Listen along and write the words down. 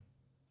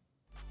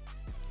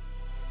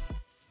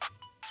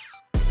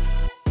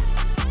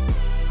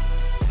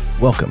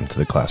Welcome to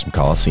the Classroom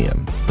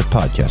Coliseum, the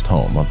podcast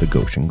home of the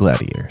Goshen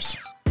Gladiators.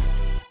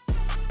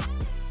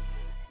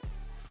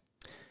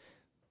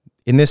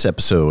 In this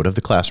episode of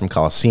the Classroom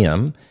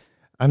Coliseum,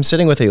 I'm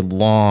sitting with a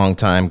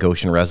longtime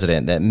Goshen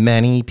resident that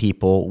many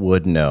people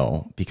would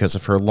know because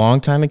of her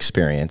longtime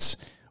experience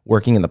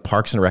working in the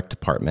Parks and Rec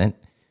department,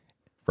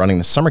 running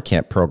the summer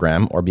camp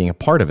program, or being a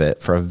part of it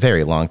for a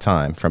very long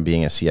time, from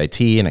being a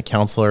CIT and a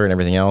counselor and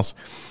everything else.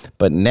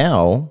 But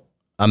now,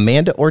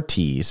 Amanda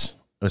Ortiz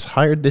was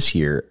hired this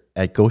year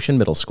at Goshen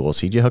Middle School,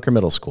 C.J. Hooker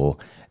Middle School,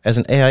 as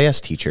an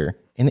AIS teacher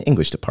in the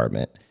English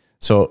department.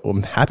 So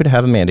I'm happy to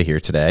have Amanda here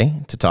today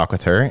to talk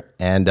with her.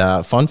 And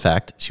fun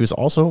fact, she was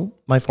also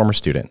my former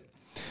student.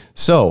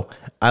 So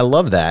I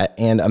love that.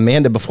 And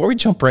Amanda, before we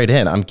jump right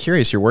in, I'm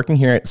curious, you're working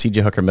here at C.J.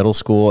 Hooker Middle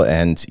School,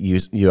 and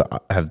you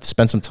have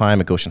spent some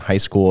time at Goshen High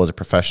School as a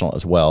professional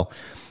as well.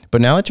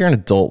 But now that you're an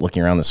adult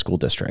looking around the school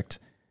district,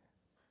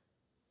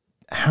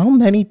 how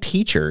many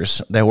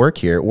teachers that work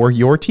here were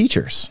your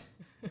teachers?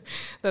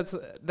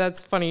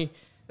 That's funny.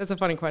 That's a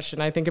funny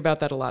question. I think about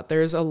that a lot.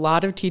 There's a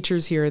lot of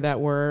teachers here that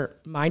were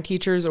my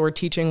teachers or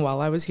teaching while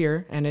I was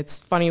here. And it's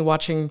funny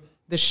watching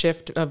the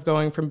shift of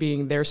going from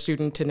being their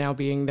student to now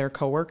being their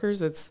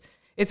coworkers. It's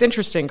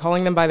interesting.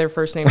 Calling them by their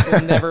first names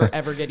will never,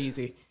 ever get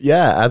easy.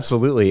 Yeah,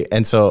 absolutely.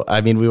 And so,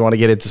 I mean, we want to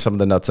get into some of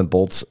the nuts and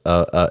bolts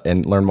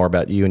and learn more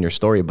about you and your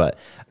story. But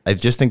I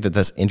just think that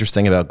that's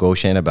interesting about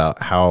Goshen,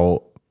 about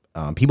how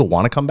people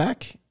want to come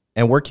back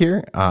and work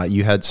here.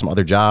 You had some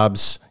other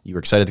jobs. You were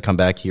excited to come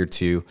back here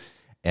too.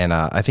 And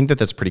I think that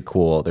that's pretty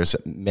cool. There's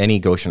many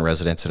Goshen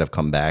residents that have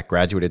come back,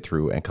 graduated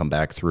through, and come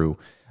back through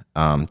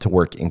to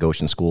work in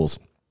Goshen schools,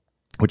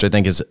 which I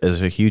think is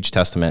a huge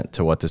testament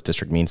to what this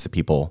district means to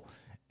people.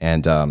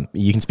 And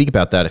you can speak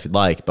about that if you'd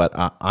like, but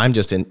I'm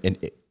just I'm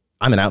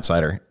an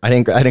outsider. I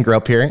didn't grow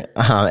up here,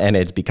 and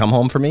it's become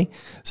home for me.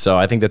 So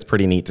I think that's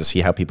pretty neat to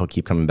see how people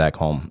keep coming back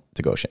home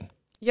to Goshen.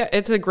 Yeah,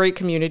 it's a great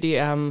community.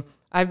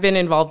 I've been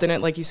involved in it,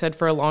 like you said,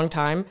 for a long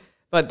time.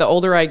 But the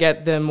older I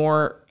get, the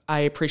more I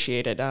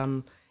appreciate it.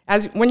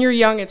 As when you're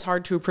young, it's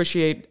hard to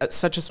appreciate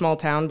such a small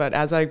town. But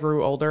as I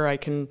grew older,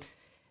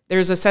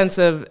 there's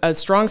a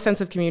strong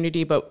sense of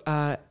community,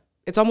 but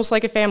it's almost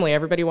like a family.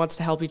 Everybody wants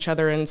to help each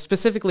other, and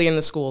specifically in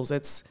the schools,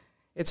 it's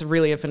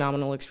really a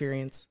phenomenal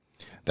experience.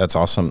 That's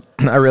awesome.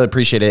 I really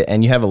appreciate it.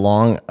 And you have a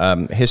long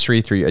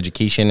history through your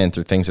education and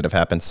through things that have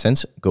happened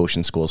since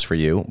Goshen schools for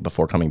you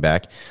before coming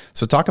back.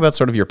 So talk about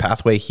sort of your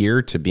pathway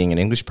here to being an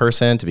English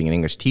person, to being an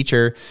English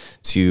teacher,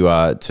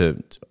 tell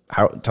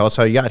us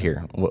how you got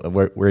here,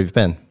 where you've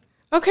been.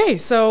 Okay,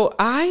 so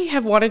I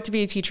have wanted to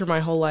be a teacher my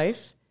whole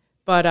life,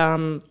 but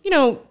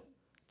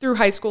through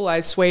high school, I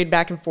swayed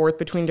back and forth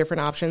between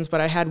different options,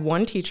 but I had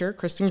one teacher,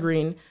 Kristen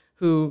Green,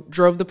 who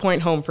drove the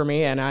point home for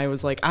me, and I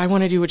was like, I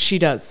want to do what she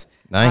does.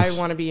 Nice. I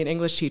want to be an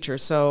English teacher.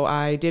 So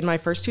I did my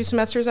first 2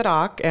 semesters at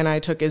OC, and I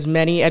took as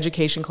many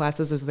education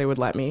classes as they would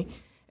let me.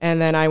 And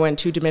then I went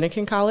to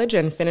Dominican College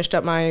and finished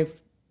up my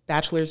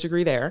bachelor's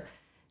degree there.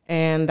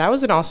 And that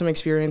was an awesome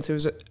experience.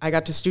 I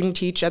got to student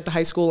teach at the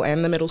high school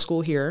and the middle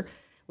school here,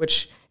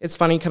 which it's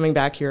funny coming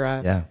back here.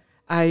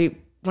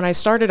 When I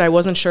started, I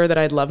wasn't sure that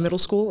I'd love middle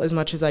school as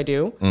much as I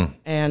do.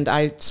 And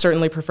I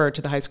certainly prefer it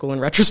to the high school in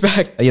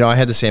retrospect. I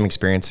had the same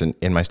experience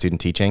in my student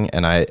teaching,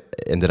 and I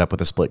ended up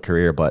with a split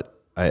career. But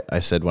I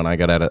said when I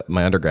got out of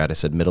my undergrad, I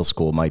said middle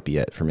school might be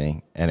it for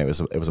me. And it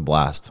was a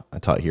blast. I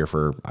taught here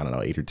for,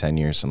 8 or 10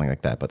 years, something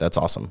like that. But that's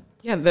awesome.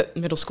 Yeah, the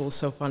middle school is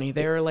so funny.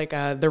 They're like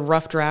the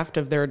rough draft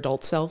of their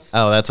adult selves.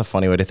 Oh, that's a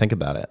funny way to think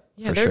about it.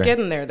 Yeah, they're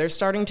getting there. They're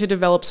starting to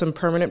develop some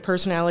permanent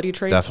personality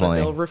traits. Definitely.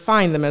 But they'll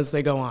refine them as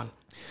they go on.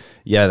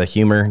 Yeah, the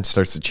humor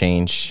starts to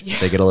change. Yeah.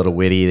 They get a little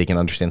witty. They can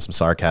understand some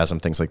sarcasm,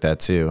 things like that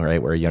too, right?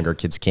 Where younger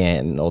kids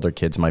can't, and older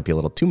kids might be a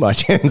little too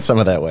much in some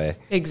of that way.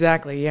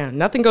 Exactly, yeah.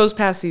 Nothing goes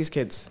past these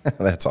kids.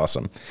 That's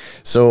awesome.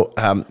 So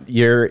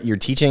you're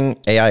teaching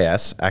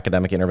AIS,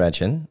 academic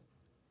intervention,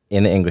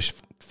 in the English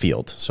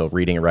field. So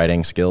reading and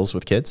writing skills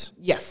with kids?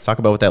 Yes. Talk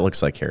about what that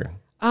looks like here.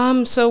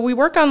 So we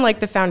work on like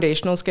the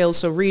foundational skills,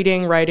 so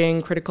reading,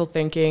 writing, critical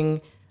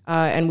thinking,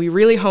 and we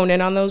really hone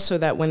in on those so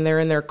that when they're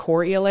in their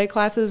core ELA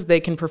classes, they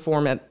can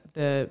perform at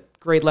the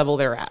grade level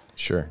they're at.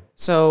 Sure.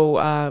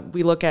 So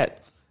we look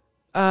at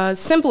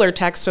simpler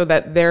text so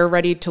that they're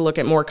ready to look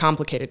at more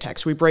complicated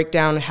text. We break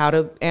down how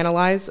to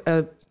analyze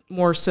a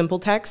more simple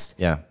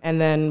text, and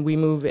then we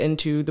move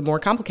into the more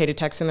complicated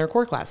text in their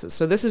core classes.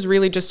 So this is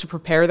really just to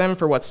prepare them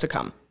for what's to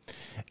come.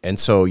 And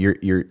so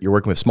you're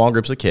working with small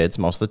groups of kids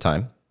most of the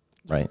time,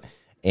 right?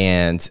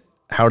 And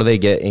how do they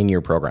get in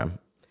your program?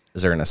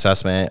 Is there an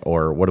assessment,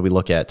 or what do we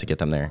look at to get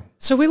them there?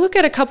 So we look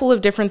at a couple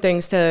of different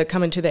things to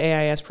come into the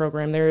AIS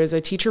program. There is a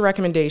teacher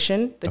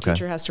recommendation. The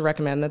teacher has to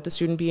recommend that the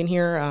student be in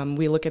here.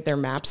 We look at their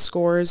MAPS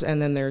scores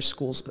and then their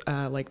schools,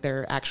 like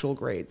their actual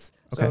grades.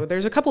 Okay. So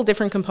there's a couple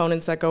different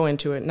components that go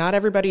into it. Not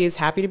everybody is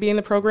happy to be in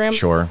the program.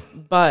 Sure.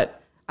 But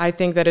I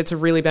think that it's a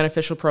really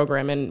beneficial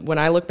program. And when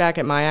I look back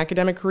at my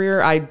academic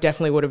career, I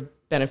definitely would have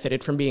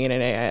benefited from being in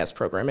an AIS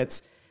program.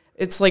 It's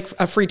it's like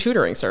a free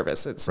tutoring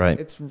service. It's right.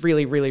 It's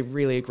really, really,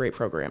 really a great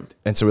program.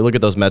 And so we look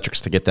at those metrics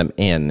to get them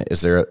in.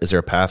 Is there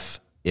a path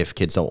if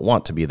kids don't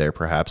want to be there,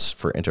 perhaps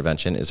for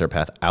intervention? Is there a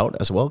path out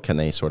as well? Can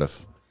they sort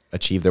of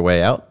achieve their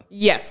way out?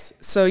 Yes.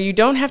 So you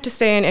don't have to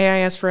stay in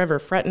AIS forever.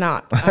 Fret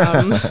not.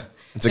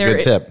 It's a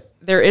good tip.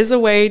 There is a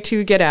way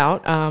to get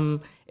out.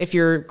 If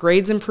your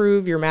grades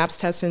improve, your MAPS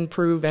tests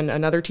improve, and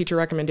another teacher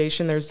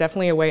recommendation, there's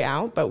definitely a way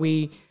out. But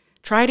we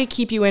try to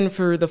keep you in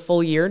for the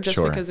full year just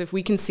Sure. because if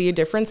we can see a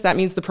difference, that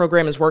means the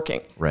program is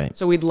working. Right.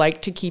 So we'd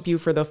like to keep you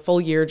for the full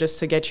year just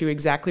to get you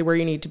exactly where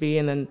you need to be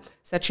and then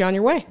set you on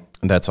your way.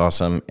 That's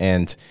awesome.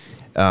 And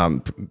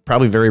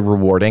probably very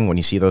rewarding when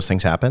you see those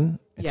things happen.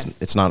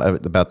 It's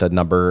not about the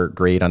number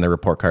grade on their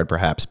report card,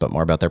 perhaps, but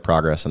more about their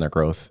progress and their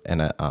growth.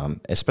 And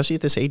especially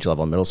at this age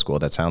level in middle school,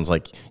 that sounds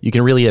like you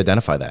can really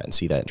identify that and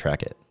see that and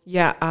track it.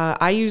 Yeah,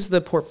 I use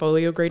the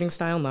portfolio grading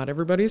style, not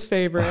everybody's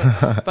favorite.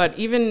 But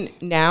even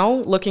now,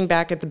 looking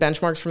back at the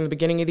benchmarks from the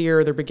beginning of the year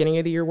or their beginning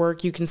of the year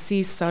work, you can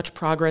see such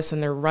progress in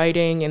their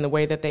writing, in the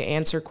way that they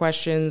answer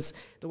questions,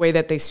 the way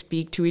that they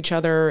speak to each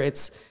other.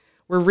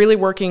 We're really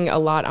working a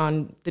lot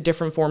on the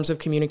different forms of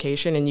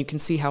communication, and you can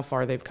see how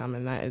far they've come,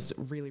 and that is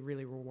really,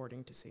 really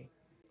rewarding to see.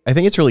 I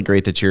think it's really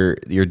great that you're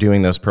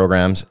doing those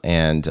programs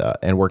and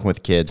working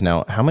with kids.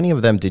 Now, how many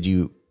of them did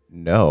you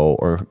know,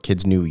 or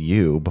kids knew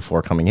you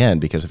before coming in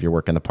because of your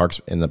work in the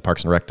Parks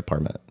and Rec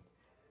department?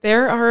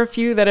 There are a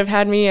few that have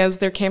had me as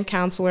their camp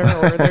counselor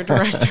or their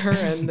director,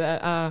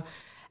 and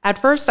at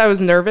first I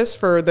was nervous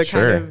for the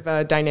Sure. kind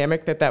of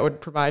dynamic that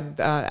would provide.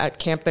 At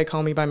camp, they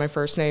call me by my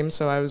first name,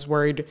 so I was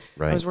worried.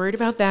 Right. I was worried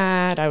about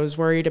that. I was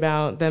worried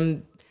about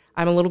them.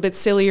 I'm a little bit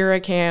sillier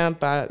at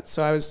camp,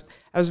 so I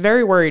was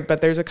very worried.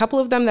 But there's a couple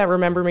of them that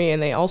remember me,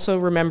 and they also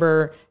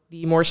remember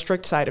the more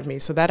strict side of me.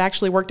 So that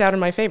actually worked out in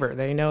my favor.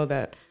 They know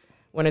that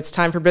when it's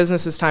time for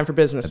business, it's time for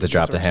business. To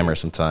drop the hammer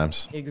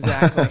sometimes.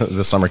 Exactly.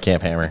 The summer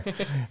camp hammer,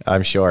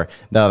 I'm sure.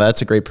 No,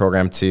 that's a great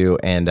program too.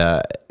 And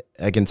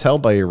I can tell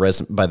by your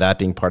by that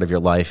being part of your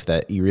life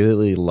that you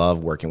really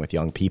love working with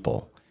young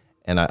people.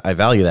 And I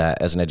value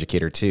that as an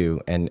educator too.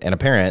 And a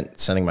parent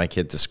sending my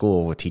kid to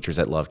school with teachers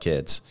that love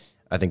kids.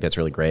 I think that's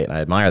really great. And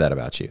I admire that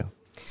about you.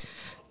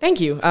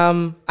 Thank you.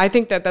 I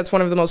think that's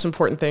one of the most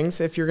important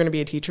things. If you're going to be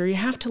a teacher, you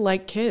have to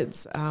like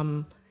kids.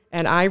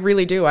 And I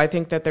really do. I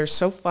think that they're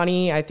so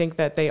funny. I think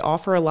that they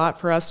offer a lot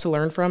for us to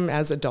learn from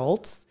as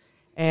adults.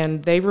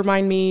 And they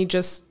remind me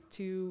just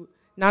to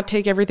not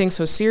take everything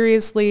so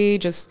seriously.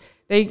 Just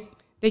they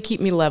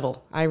keep me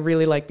level. I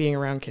really like being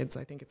around kids.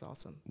 I think it's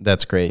awesome.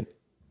 That's great.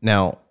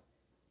 Now,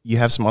 you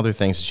have some other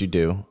things that you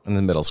do in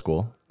the middle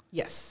school.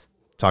 Yes.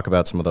 Talk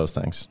about some of those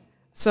things.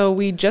 So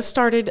we just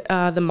started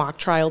the mock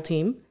trial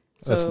team.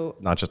 So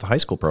that's not just a high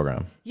school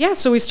program. Yeah,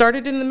 so we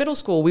started in the middle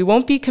school. We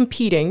won't be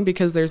competing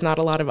because there's not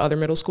a lot of other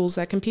middle schools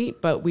that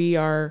compete, but we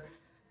are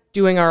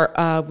doing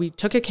we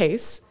took a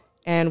case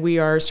and we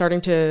are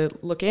starting to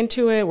look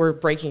into it. We're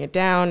breaking it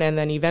down, and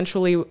then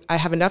eventually I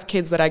have enough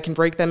kids that I can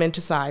break them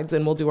into sides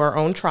and we'll do our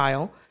own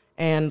trial.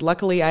 And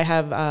luckily I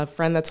have a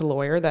friend that's a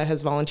lawyer that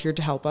has volunteered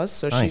to help us.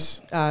 So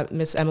Nice. She's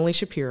Miss Emily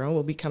Shapiro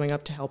will be coming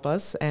up to help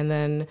us. And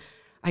then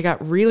I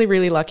got really,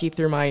 really lucky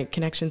through my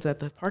connections at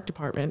the park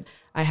department.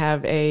 I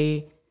have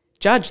a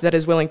judge that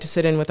is willing to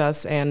sit in with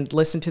us and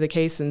listen to the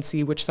case and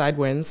see which side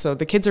wins. So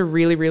the kids are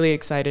really, really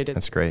excited. It's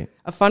That's great.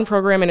 a fun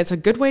program, and it's a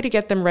good way to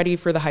get them ready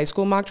for the high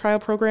school mock trial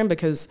program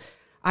because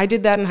I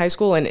did that in high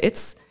school, and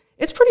it's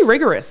pretty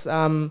rigorous.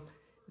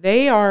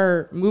 They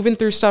are moving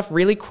through stuff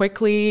really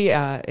quickly.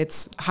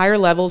 It's higher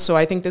level, so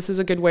I think this is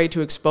a good way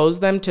to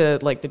expose them to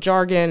like the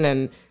jargon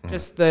and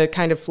just the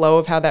kind of flow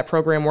of how that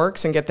program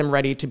works and get them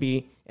ready to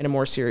be in a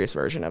more serious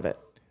version of it.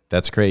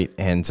 That's great.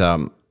 And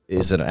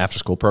is it an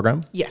after-school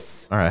program?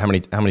 Yes. All right. How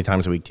many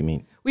times a week do you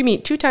meet? We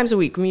meet 2 times a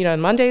week. We meet on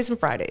Mondays and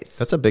Fridays.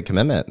 That's a big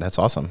commitment. That's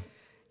awesome.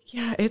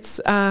 Yeah, it's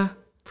I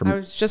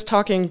was just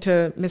talking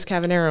to Miss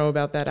Cavanero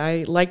about that.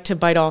 I like to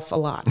bite off a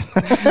lot.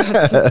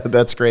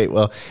 That's great.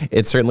 Well,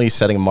 it's certainly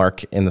setting a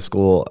mark in the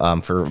school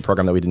for a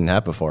program that we didn't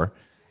have before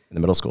in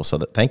the middle school. So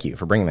thank you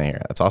for bringing that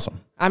here. That's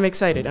awesome. I'm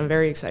excited. I'm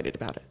very excited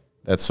about it.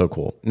 That's so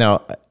cool.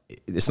 Now,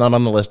 it's not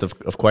on the list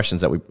of questions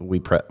that we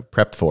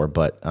prepped for,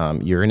 but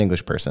you're an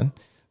English person.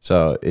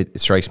 So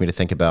it strikes me to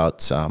think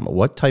about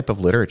what type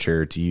of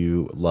literature do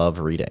you love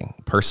reading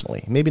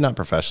personally? Maybe not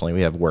professionally.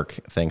 We have work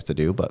things to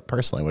do, but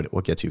personally,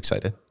 what gets you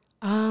excited?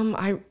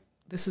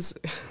 This is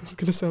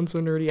going to sound so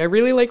nerdy. I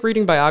really like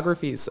reading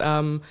biographies.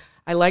 I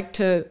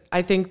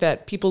think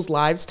that people's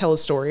lives tell a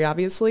story,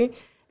 obviously.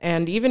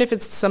 And even if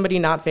it's somebody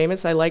not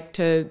famous, I like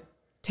to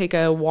take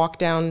a walk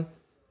down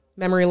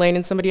memory lane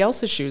in somebody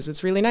else's shoes.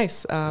 It's really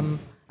nice.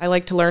 I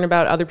like to learn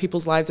about other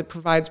people's lives. It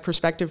provides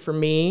perspective for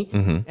me.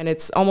 Mm-hmm. And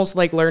it's almost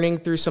like learning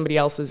through somebody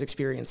else's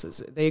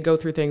experiences. They go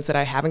through things that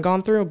I haven't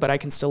gone through, but I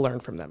can still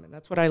learn from them. And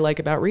that's what I like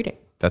about reading.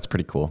 That's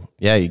pretty cool.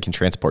 Yeah, you can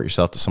transport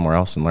yourself to somewhere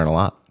else and learn a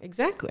lot.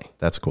 Exactly.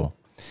 That's cool.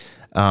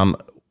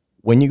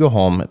 When you go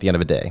home at the end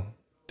of a day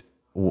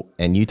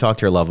and you talk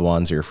to your loved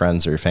ones or your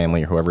friends or your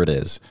family or whoever it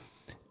is,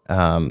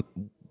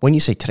 when you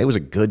say today was a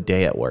good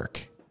day at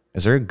work,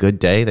 is there a good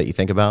day that you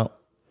think about?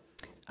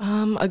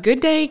 A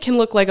good day can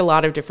look like a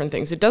lot of different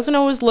things. It doesn't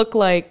always look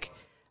like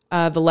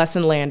the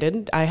lesson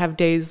landed. I have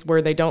days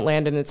where they don't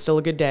land and it's still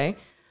a good day.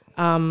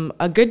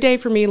 A good day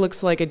for me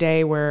looks like a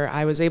day where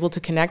I was able to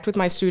connect with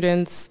my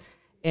students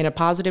in a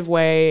positive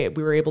way.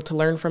 We were able to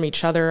learn from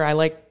each other.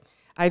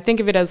 I think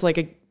of it as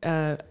like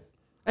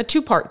a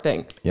two-part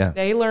thing. Yeah.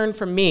 They learn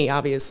from me,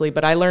 obviously,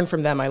 but I learn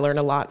from them. I learn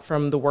a lot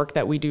from the work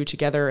that we do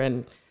together,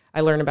 and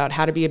I learn about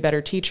how to be a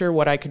better teacher,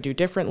 what I could do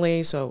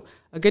differently. So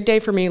a good day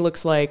for me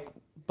looks like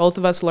both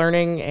of us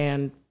learning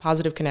and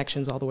positive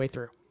connections all the way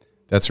through.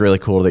 That's really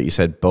cool that you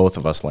said both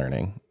of us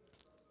learning,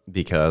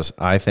 because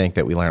I think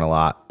that we learn a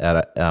lot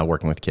at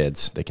working with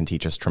kids. They can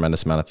teach us a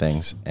tremendous amount of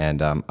things,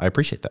 and I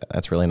appreciate that.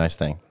 That's a really nice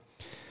thing.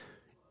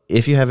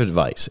 If you have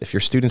advice, if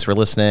your students were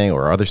listening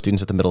or other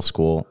students at the middle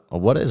school,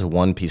 what is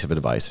one piece of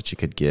advice that you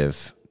could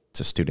give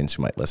to students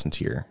who might listen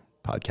to your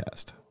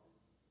podcast?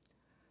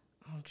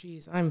 Oh,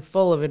 geez, I'm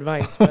full of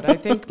advice, but I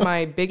think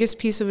my biggest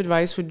piece of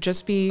advice would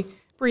just be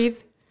breathe.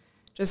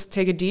 Just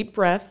take a deep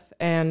breath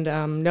and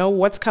know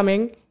what's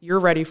coming, you're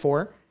ready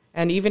for.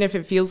 And even if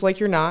it feels like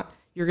you're not,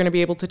 you're going to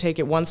be able to take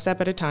it one step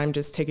at a time.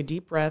 Just take a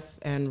deep breath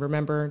and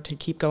remember to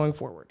keep going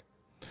forward.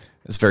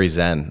 It's very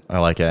zen. I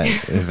like it.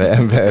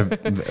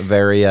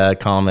 Very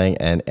calming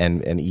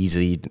and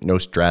easy, no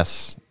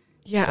stress.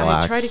 Yeah,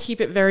 relax. I try to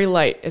keep it very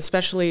light,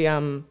 especially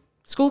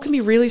school can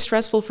be really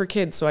stressful for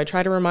kids. So I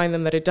try to remind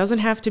them that it doesn't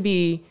have to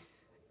be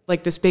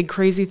like this big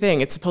crazy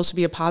thing. It's supposed to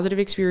be a positive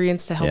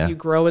experience to help you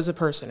grow as a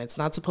person. It's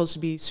not supposed to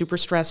be super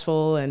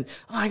stressful and,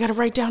 I got to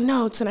write down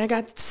notes and I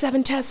got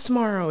 7 tests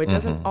tomorrow. It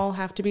doesn't all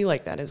have to be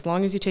like that. As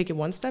long as you take it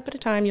one step at a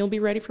time, you'll be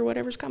ready for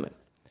whatever's coming.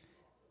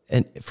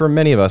 And for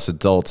many of us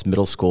adults,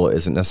 middle school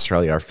isn't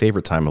necessarily our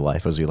favorite time of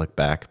life as we look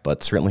back,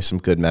 but certainly some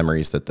good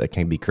memories that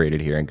can be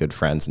created here and good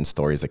friends and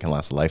stories that can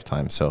last a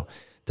lifetime. So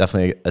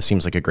definitely it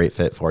seems like a great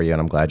fit for you,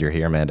 and I'm glad you're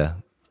here, Amanda.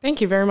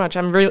 Thank you very much.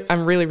 I'm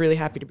really, really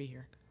happy to be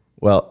here.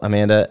 Well,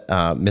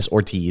 Amanda, Miss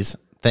Ortiz,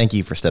 thank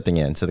you for stepping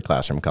into the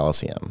Classroom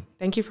Coliseum.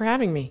 Thank you for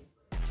having me.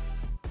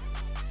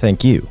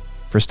 Thank you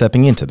for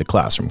stepping into the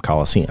Classroom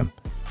Coliseum,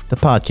 the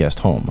podcast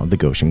home of the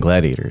Goshen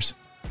Gladiators.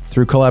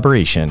 Through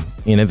collaboration,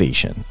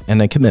 innovation,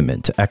 and a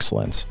commitment to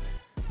excellence,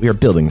 we are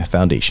building the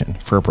foundation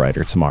for a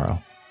brighter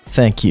tomorrow.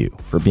 Thank you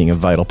for being a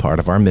vital part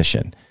of our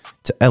mission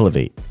to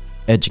elevate,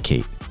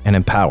 educate, and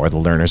empower the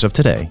learners of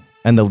today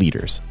and the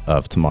leaders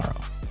of tomorrow.